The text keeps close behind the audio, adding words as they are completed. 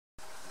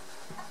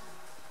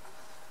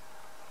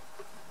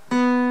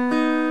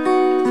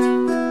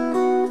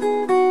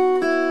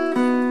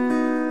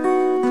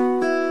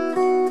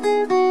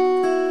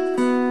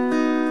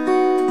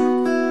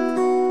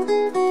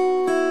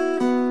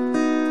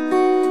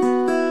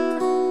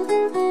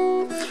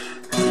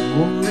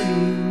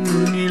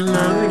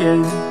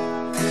again.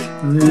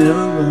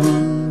 Never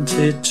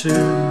wanted to.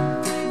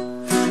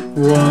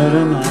 What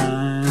am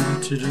I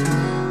to do?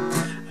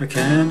 I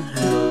can't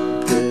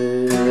help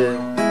it.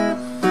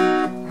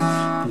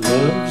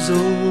 Love's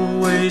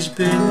always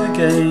been a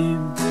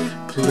game,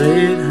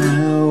 play it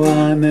how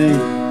I may.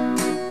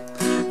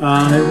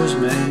 I was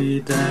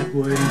made that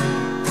way,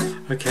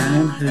 I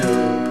can't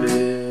help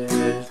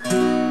it.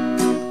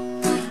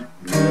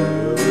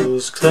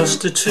 Girls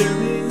cluster to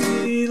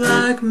me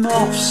like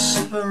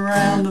moths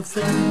around a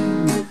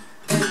flame,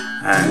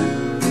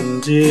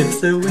 and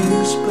if their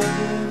wings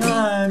burn,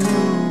 I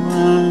know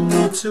I'm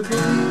not to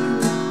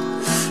blame.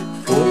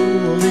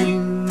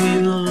 Falling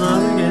in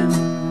love again,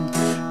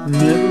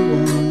 never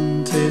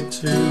wanted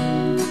to.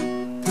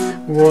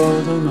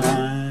 What am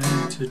I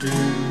to do?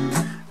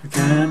 I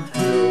can't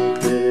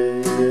help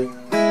it.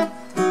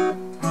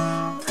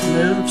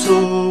 Love's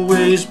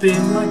always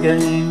been my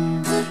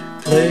game,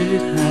 play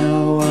it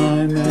how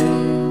I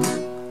may.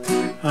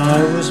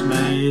 I was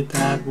made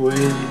that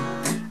way,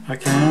 I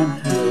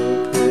can't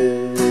help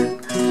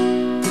it.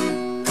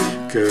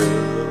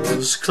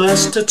 Girls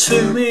cluster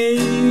to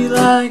me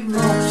like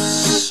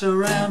moths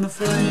around a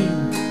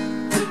flame,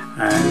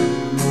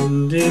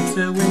 and if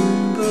their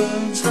wing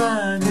burns,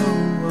 I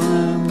know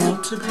I'm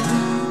not to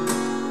blame.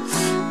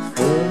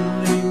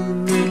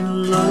 Falling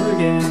in love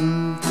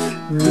again,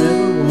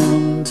 never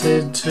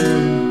wanted to.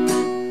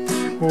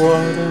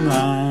 What am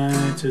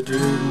I to do?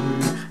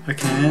 I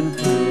can't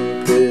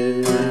help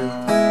it.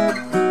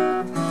 What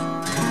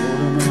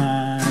am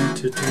I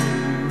to do?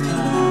 I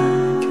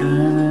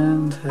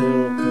can't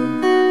help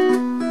it.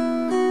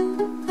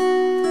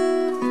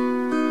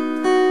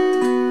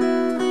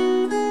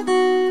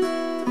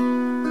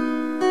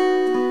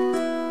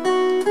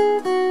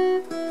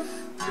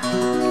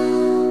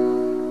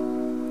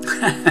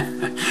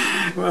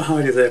 Well,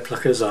 hidey there,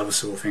 pluckers, I was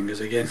sore fingers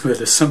again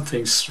with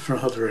something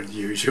rather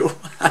unusual.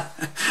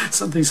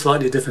 Something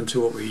slightly different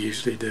to what we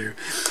usually do.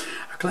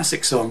 A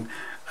classic song.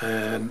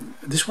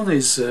 This one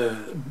is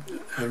an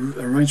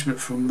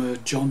arrangement from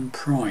John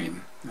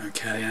Prine,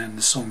 okay, and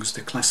the song's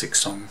the classic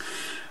song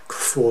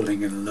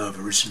Falling in Love,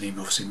 originally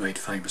obviously made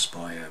famous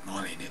by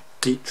Marlene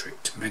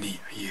Dietrich many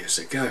years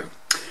ago.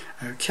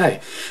 Okay,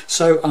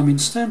 so I'm in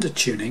standard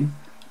tuning,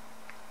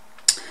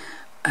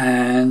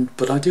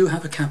 but I do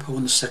have a capo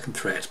on the 2nd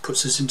fret. It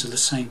puts us into the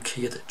same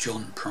key that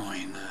John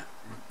Prine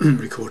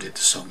recorded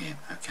the song in,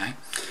 okay.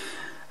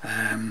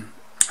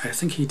 I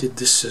think he did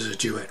this as a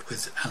duet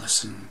with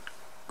Alison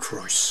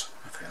Krauss.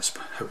 I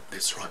hope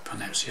that's the right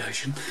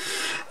pronunciation.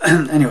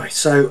 Anyway,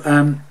 so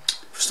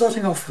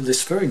starting off with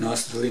this very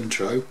nice little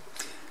intro.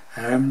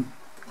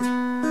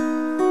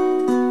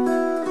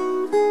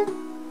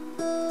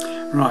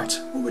 Right,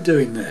 what we're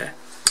doing there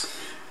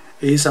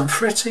is I'm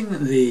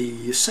fretting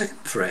the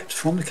 2nd fret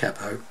from the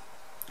capo,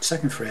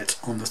 2nd fret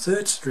on the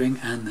 3rd string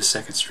and the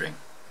 2nd string.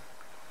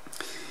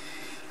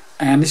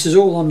 And this is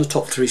all on the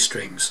top 3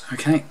 strings,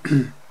 okay?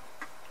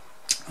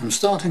 I'm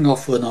starting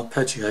off with an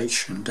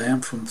arpeggiation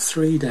down from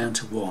 3 down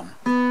to 1.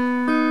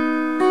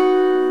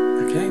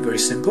 Okay, very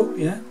simple,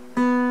 yeah?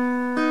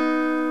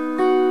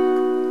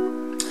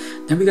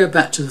 Then we go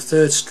back to the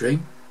 3rd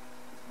string.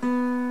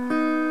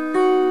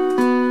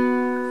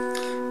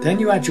 Then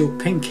you add your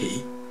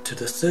pinky to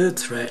the 3rd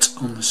fret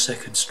on the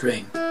 2nd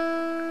string.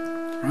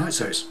 Right,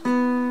 so it's...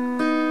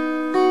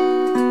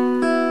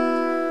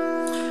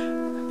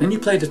 Then you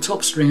play the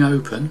top string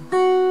open,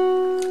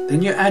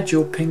 then you add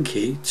your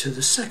pinky to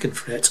the 2nd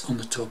fret on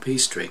the top E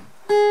string.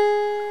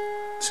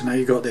 So now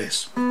you got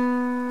this.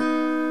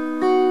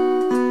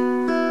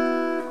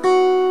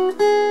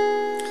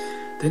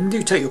 Then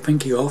you take your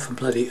pinky off and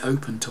play the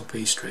open top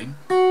E string.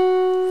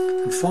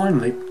 And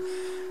finally,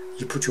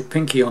 you put your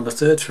pinky on the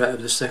 3rd fret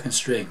of the 2nd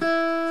string.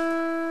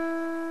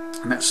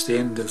 And that's the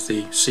end of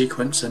the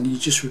sequence, and you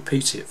just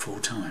repeat it 4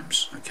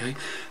 times, okay?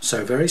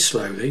 So very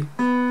slowly.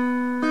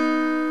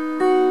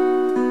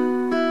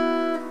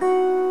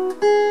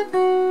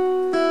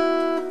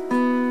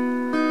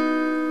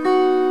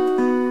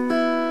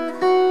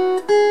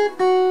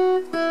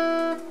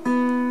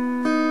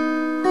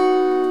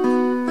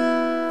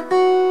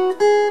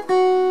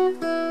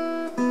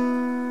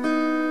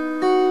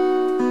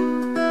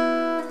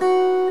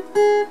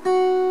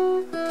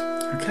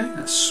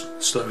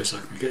 Slow as I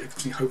can get.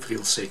 Hopefully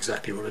you'll see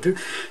exactly what I do.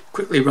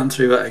 Quickly run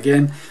through that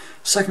again.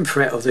 2nd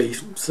fret of the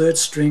 3rd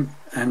string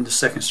and the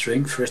 2nd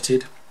string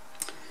fretted.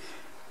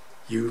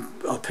 You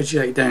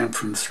arpeggiate down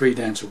from 3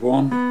 down to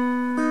 1.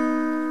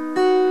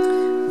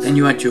 Then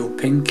you add your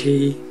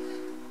pinky.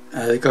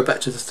 Go back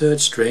to the 3rd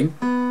string.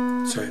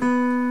 So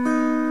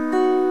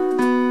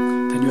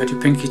then you add your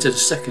pinky to the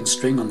 2nd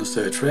string on the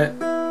 3rd fret.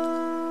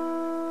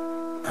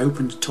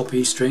 Open the top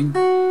E string.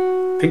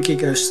 Pinky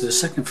goes to the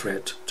 2nd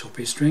fret, top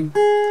E string.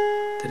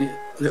 Then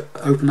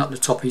open up the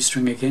top E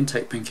string again,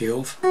 take pinky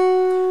off,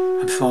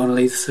 and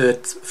finally the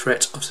 3rd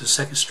fret of the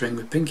 2nd string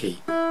with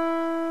pinky.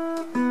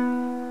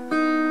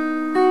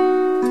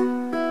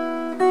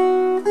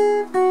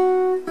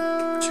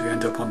 So you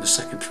end up on the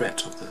 2nd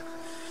fret of the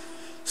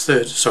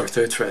third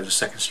fret of the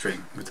 2nd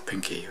string with the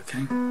pinky,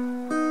 okay?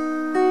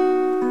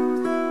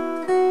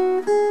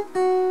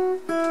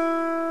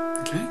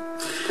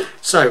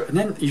 So, and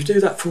then you do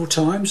that 4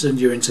 times and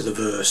you're into the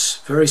verse.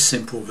 Very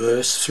simple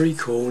verse, 3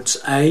 chords,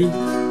 A,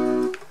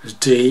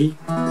 D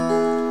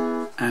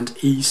and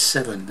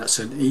E7. That's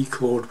an E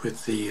chord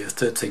with the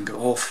 3rd finger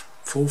off,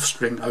 4th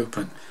string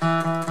open,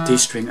 D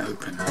string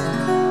open.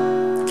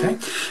 Okay,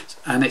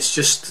 and it's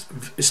just,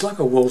 it's like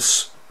a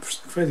waltz,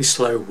 fairly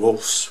slow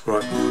waltz,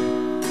 right?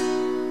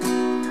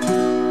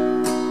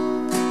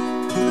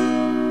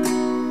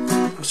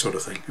 That sort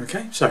of thing.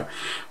 Okay, so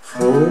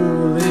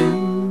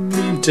falling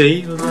in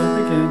D, love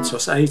again. So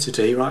it's A to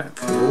D, right?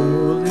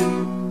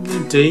 Falling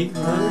in D,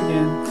 love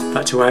again.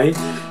 Back to A.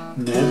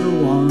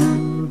 Never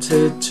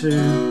wanted to.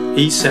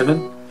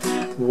 E7.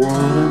 What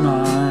am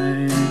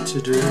I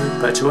to do?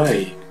 Back to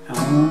A. I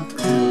won't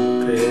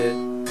help it.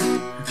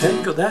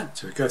 Okay, got that?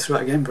 So we go through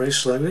that again very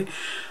slowly.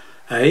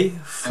 A,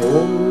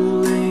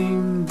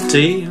 falling,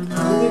 D,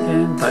 love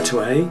again. Back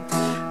to A.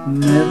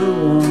 Never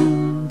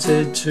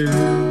wanted to.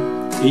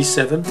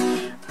 E7.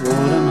 What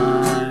am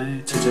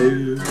I to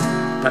do?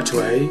 Back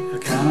to A. I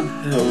can't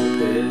help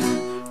it.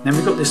 Then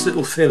we've got this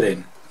little fill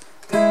in.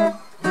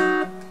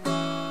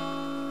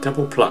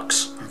 Double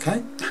plucks.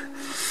 Okay.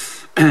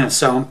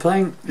 So I'm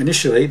playing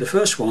initially. The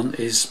first one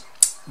is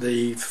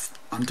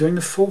I'm doing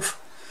the 4th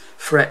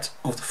fret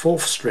of the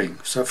 4th string.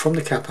 So from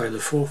the capo, the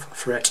 4th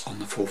fret on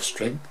the 4th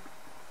string,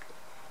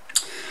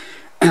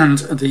 and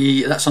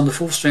that's on the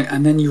 4th string.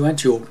 And then you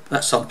add your.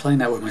 I'm playing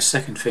that with my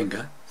 2nd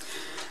finger,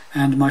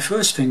 and my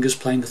 1st finger's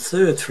playing the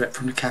 3rd fret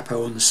from the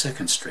capo on the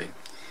 2nd string,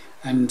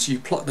 and you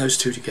plot those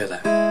 2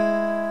 together.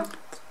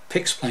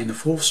 Picks playing the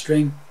 4th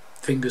string,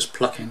 fingers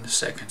plucking the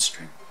 2nd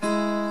string.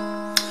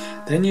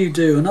 Then you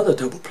do another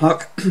double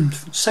pluck,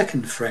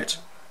 2nd fret,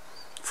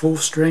 4th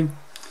string,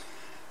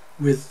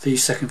 with the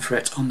 2nd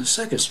fret on the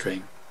 2nd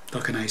string,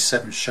 like an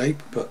A7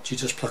 shape, but you're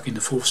just plucking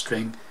the 4th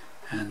string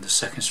and the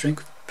 2nd string.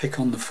 Pick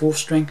on the 4th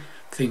string,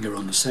 finger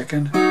on the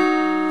 2nd,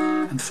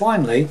 and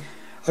finally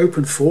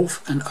open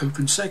 4th and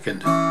open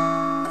 2nd.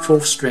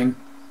 4th string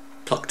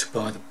plucked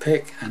by the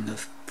pick and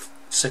the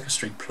 2nd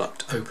string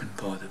plucked open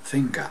by the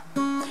finger.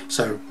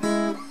 So,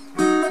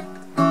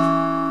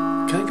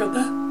 okay, got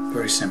that?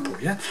 Very simple,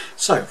 yeah.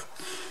 So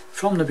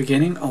from the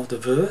beginning of the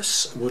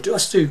verse, we'll do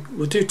 2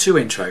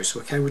 intros.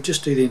 Okay, we'll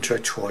just do the intro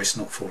twice,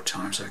 not 4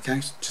 times.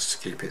 Okay, just to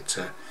keep it.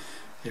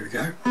 Here we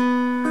go.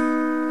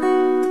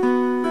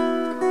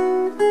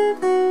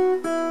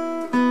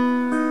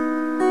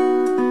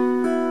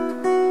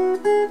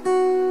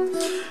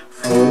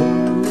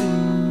 Falling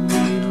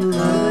in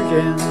love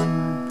again,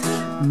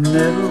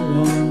 never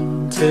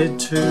wanted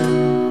to.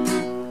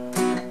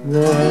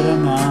 What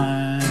am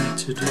I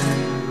to do?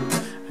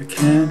 I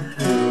can't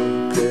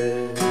help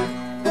it.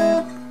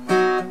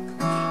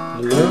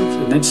 Love,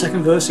 and then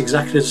 2nd verse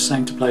exactly the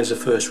same to play as the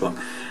first one.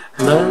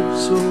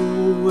 Love's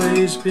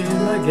always been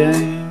my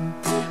game,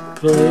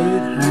 play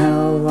it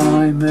how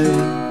I may.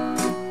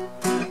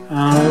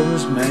 I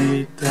was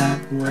made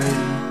that way,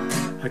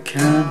 I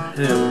can't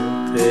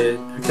help it.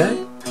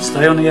 Okay,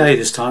 stay on the A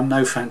this time,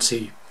 no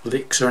fancy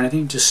licks or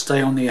anything, just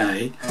stay on the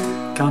A.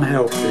 Can't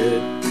help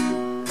it.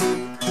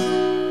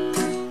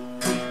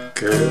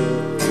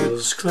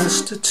 Girls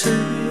cluster to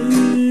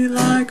me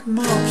like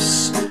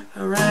moths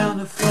around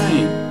a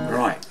flame.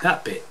 Right,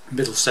 that bit,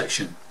 middle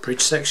section,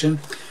 bridge section,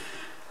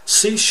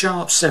 C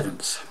sharp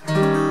 7th.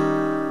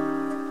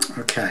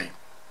 Okay,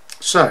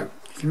 so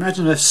you can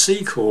imagine a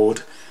C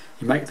chord.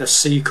 You make the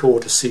C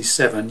chord a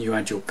C7, you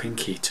add your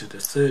pinky to the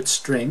 3rd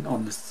string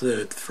on the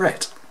 3rd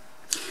fret.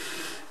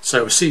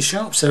 So a C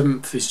sharp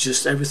 7th is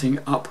just everything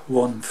up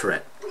 1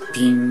 fret.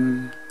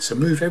 Bing. So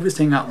move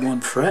everything up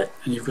 1 fret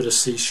and you've got a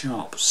C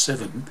sharp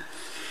 7.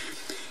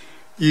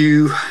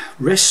 You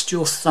rest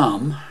your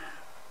thumb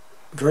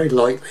very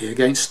lightly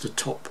against the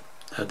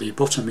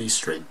bottom E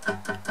string.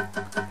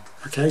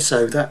 Okay,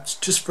 so that's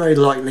just very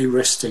lightly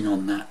resting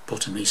on that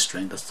bottom E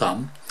string, the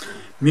thumb.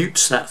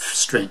 Mutes that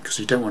string because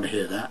you don't want to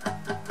hear that.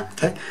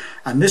 Okay,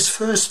 and this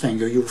 1st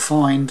finger you'll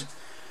find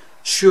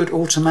should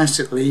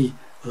automatically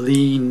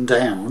lean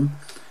down,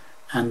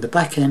 and the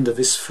back end of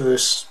this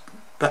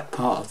back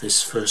part of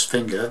this 1st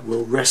finger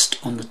will rest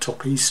on the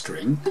top E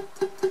string,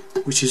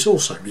 which is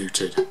also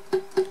muted.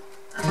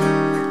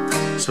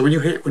 So when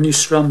you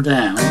strum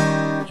down,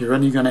 you're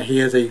only going to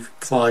hear the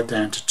 5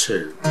 down to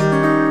 2.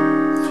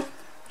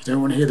 You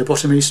don't want to hear the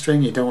bottom E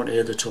string, you don't want to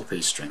hear the top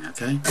E string,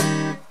 okay?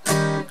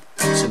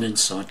 It's an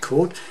inside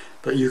chord,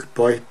 but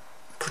by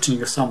putting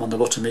your thumb on the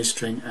bottom E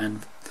string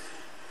and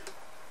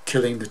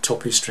killing the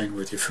top E string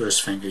with your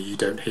 1st finger, you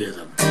don't hear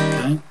them,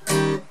 okay?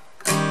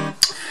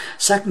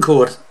 2nd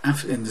chord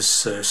in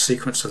this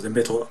sequence of the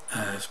middle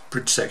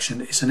bridge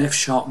section is an F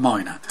sharp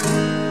minor.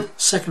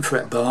 2nd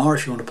fret bar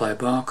if you want to play a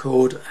bar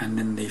chord, and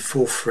then the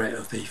 4th fret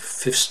of the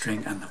 5th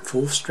string and the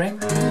 4th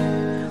string.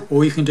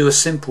 Or you can do a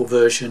simple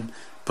version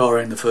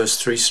barring the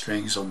first 3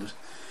 strings on the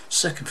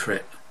 2nd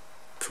fret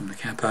from the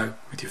capo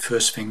with your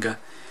 1st finger.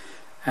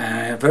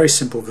 A very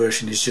simple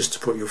version is just to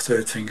put your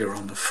 3rd finger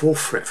on the 4th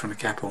fret from the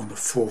capo on the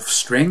 4th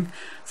string,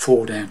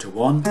 4 down to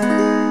 1.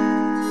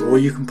 Or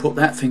you can put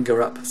that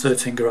finger up, 3rd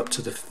finger up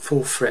to the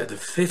 4th fret of the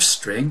 5th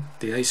string,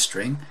 the A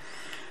string,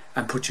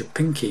 and put your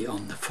pinky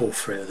on the 4th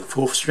fret of the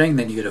 4th string,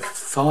 then you get a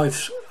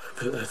 5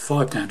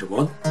 down to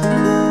 1,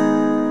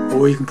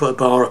 or you can put a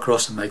bar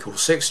across and make all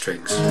 6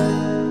 strings.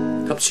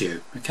 Up to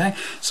you. Okay,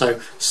 so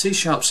C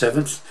sharp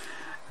 7th.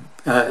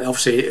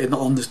 Obviously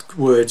on the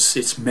words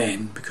it's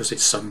men because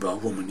it's sung by a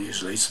woman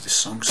usually, so this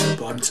song's sung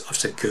by, I've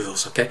said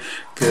girls, okay.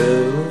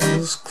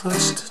 Girls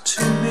cluster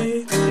to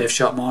me, F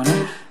sharp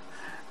minor,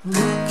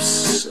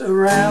 lips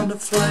around a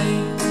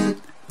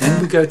flame.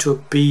 Then we go to a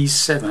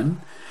B7,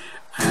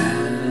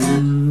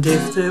 and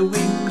if their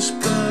wings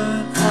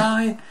burn,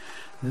 I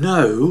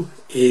know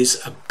is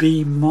a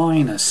B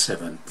minor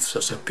 7th. So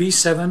it's a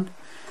B7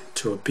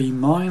 to a B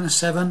minor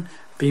 7,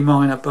 B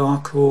minor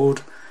bar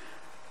chord,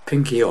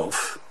 pinky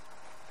off,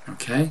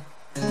 okay,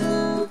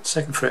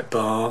 2nd fret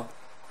bar,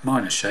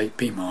 minor shape,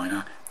 B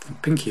minor,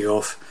 pinky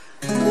off.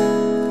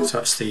 So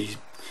that's the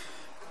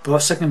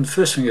first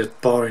thing is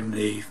barring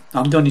the,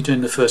 I'm only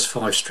doing the first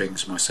 5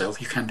 strings myself,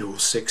 you can do all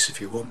 6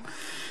 if you want.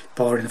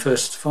 Barring the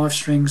first 5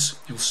 strings,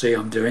 you'll see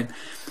I'm doing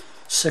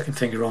 2nd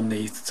finger on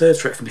the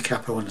 3rd fret from the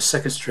capo on the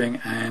 2nd string,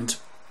 and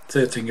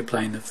 3rd finger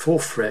playing the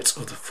 4th fret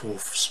of the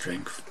 4th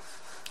string,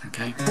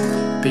 okay,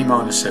 B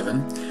minor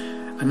 7,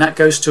 and that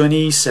goes to an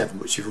E7,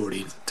 which you've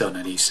already done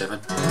an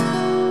E7.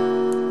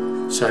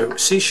 So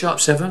C sharp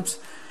 7th,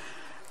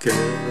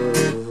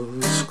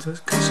 girls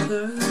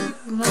cluster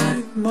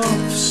like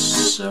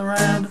moths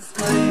around a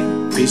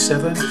flame,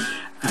 B7,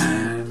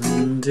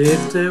 and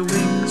if their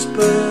wings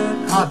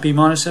burn, B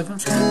minor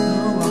 7th,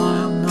 no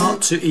I'm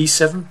not, to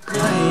E7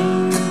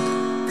 playing,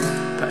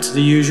 back to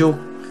the usual,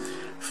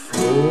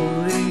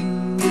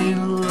 falling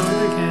in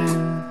love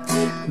again,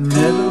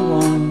 never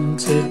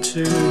wanted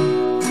to,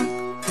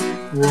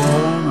 what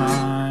am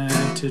I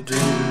to do,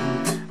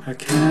 I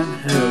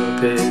can't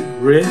help it,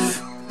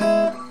 riff,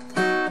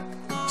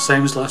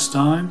 same as last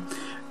time,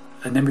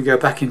 and then we go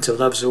back into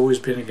Love's Always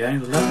Been a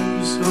Game,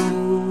 Love's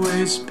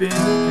always been a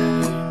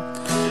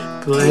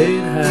game,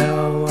 played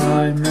how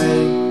I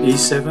may,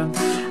 E7,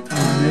 I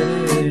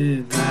made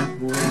it that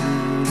way,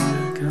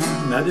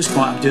 now at this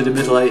point I'm doing the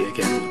middle 8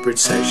 again with the bridge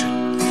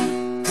section.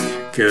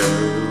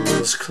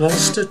 Girls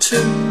cluster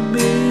to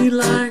me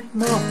like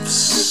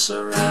moths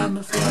around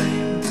the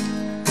flame,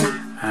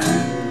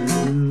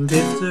 and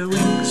if their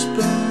wings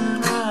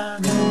burn, I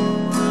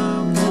know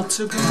I'm not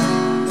to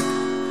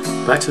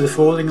blame. Back to the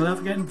falling in love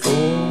again,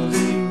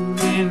 falling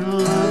in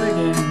love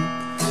again,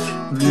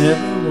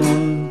 never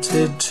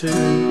wanted to,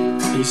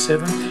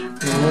 E7,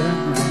 what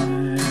am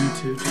I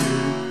to do,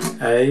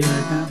 A, I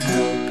can't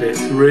help it,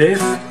 riff,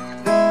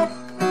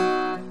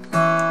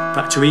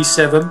 back to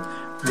E7,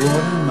 what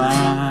am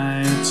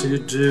I to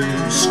do,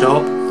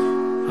 stop,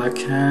 I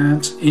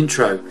can't,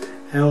 intro,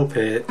 help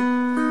it.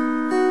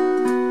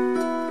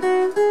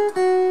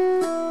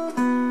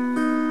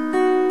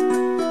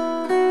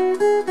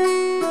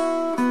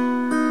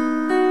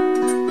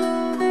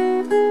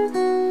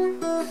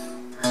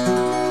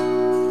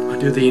 I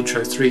do the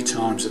intro 3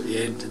 times at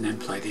the end and then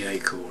play the A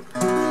chord.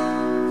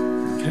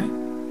 Okay?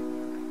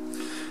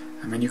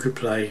 I mean you could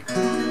play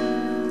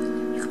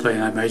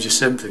an A major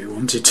 7th if you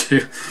wanted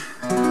to.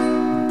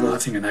 But I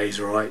think an A is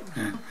alright.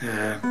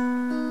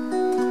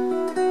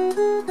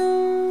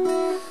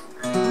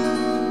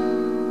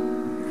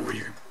 Or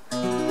you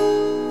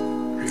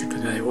could put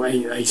an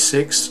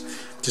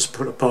A6, just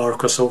put a bar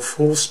across all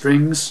 4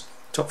 strings,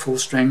 top 4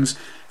 strings,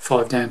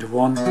 5 down to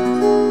 1,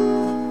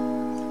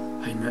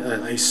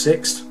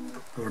 A6,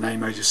 or an A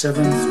major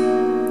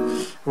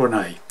 7th, or an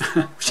A,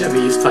 whichever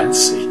you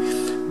fancy.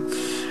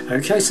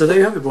 Okay, so there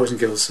you have it, boys and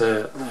girls.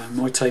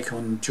 My take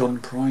on John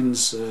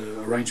Prine's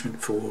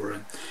arrangement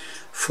for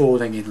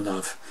Falling in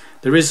Love.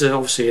 There is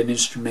obviously an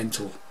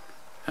instrumental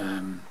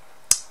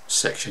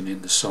section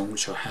in the song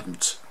which I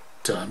haven't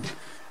done,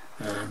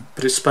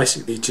 but it's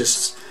basically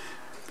just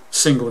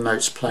single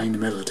notes playing the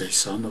melody,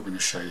 so I'm not going to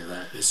show you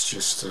that. It's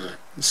just the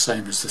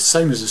same as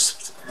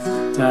this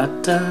da,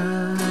 da,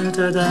 da,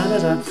 da, da,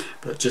 da,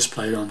 but just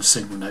played on the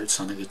single notes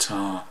on the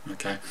guitar.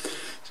 Okay,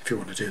 so if you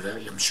want to do that,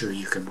 I'm sure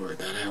you can work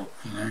that out,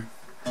 you know.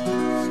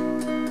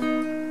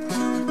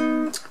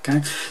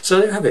 Okay, so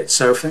there you have it.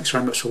 So thanks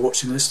very much for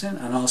watching and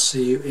listening, and I'll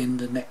see you in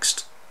the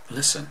next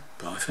lesson.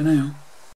 Bye for now.